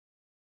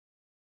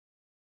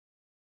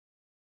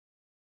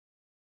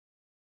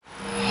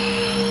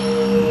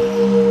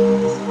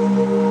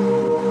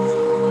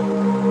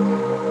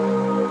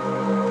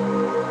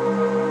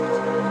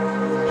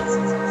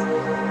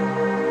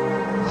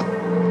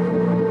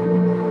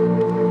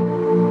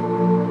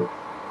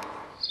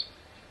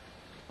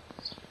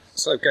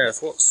So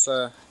Gareth, what's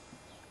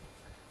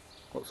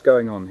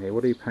going on here?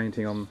 What are you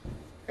painting on?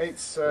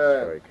 It's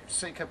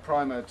Seeker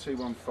Primer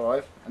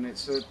 215, and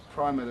it's a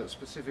primer that's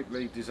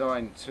specifically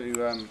designed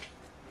to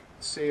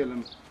seal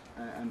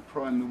and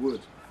prime the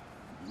wood,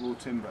 raw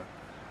timber.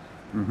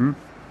 Mm-hmm.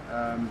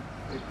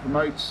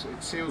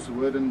 It seals the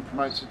wood and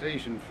promotes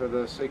adhesion for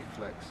the Seeker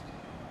Flex.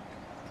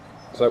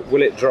 So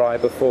will it dry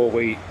before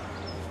we?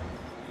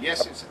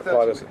 Yes, it's a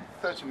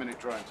 30-minute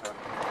drying time.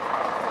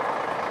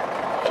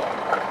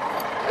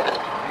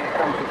 Here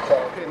comes the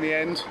top in the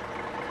end.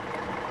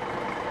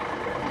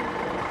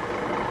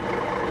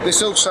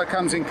 This also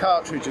comes in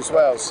cartridge as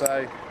well,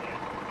 so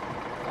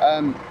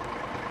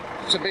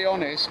to be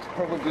honest,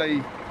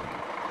 probably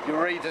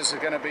your readers are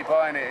going to be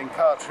buying it in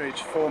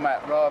cartridge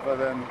format rather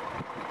than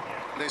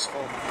this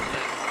format.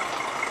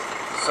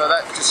 So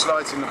that just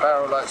slides in the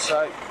barrel like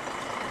so.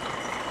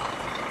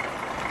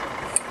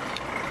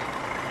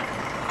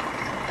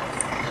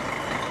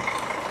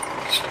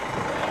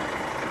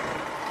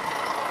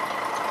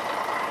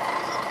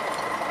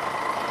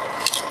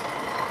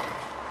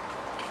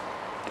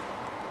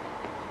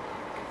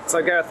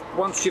 So Gareth,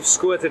 once you've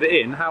squirted it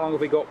in, how long have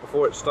we got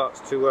before it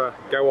starts to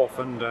go off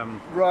and...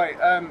 Right,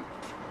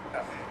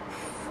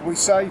 we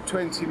say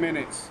 20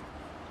 minutes.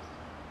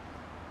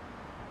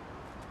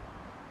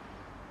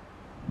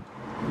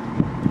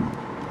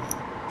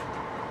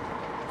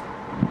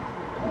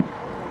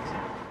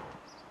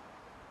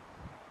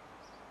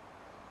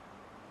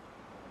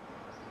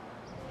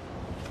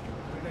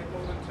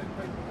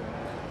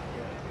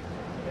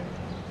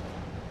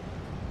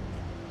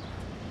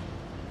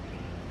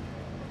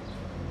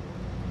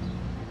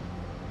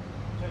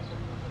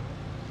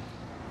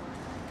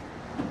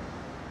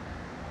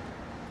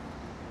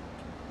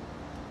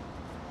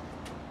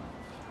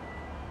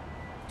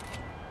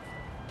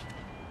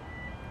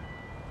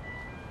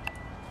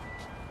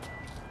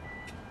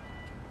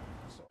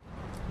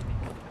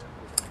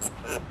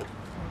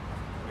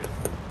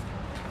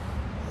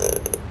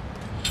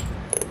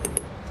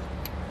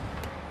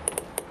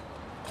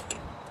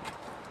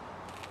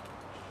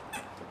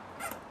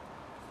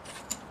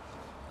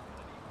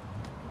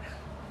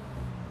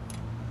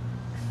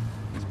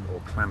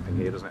 clamping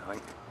here, doesn't it, I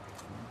think?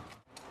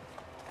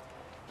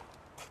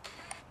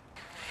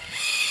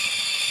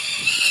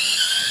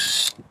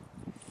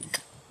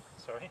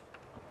 Sorry?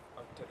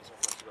 I'll take this off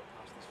once you got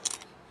past this one.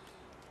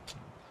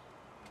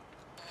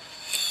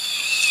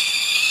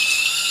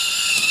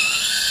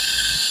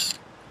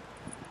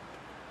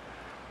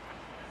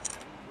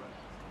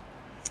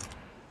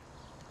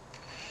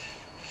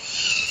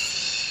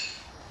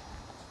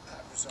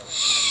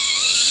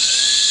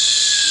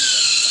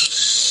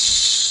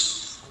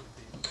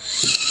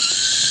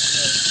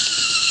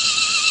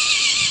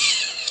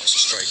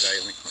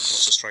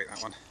 Straight,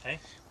 that one. Hey?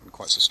 Wasn't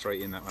quite so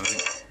straight in that one, I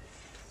think.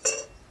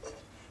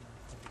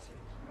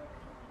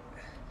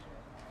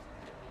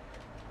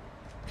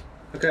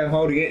 Okay, I'm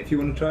holding it if you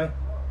want to try.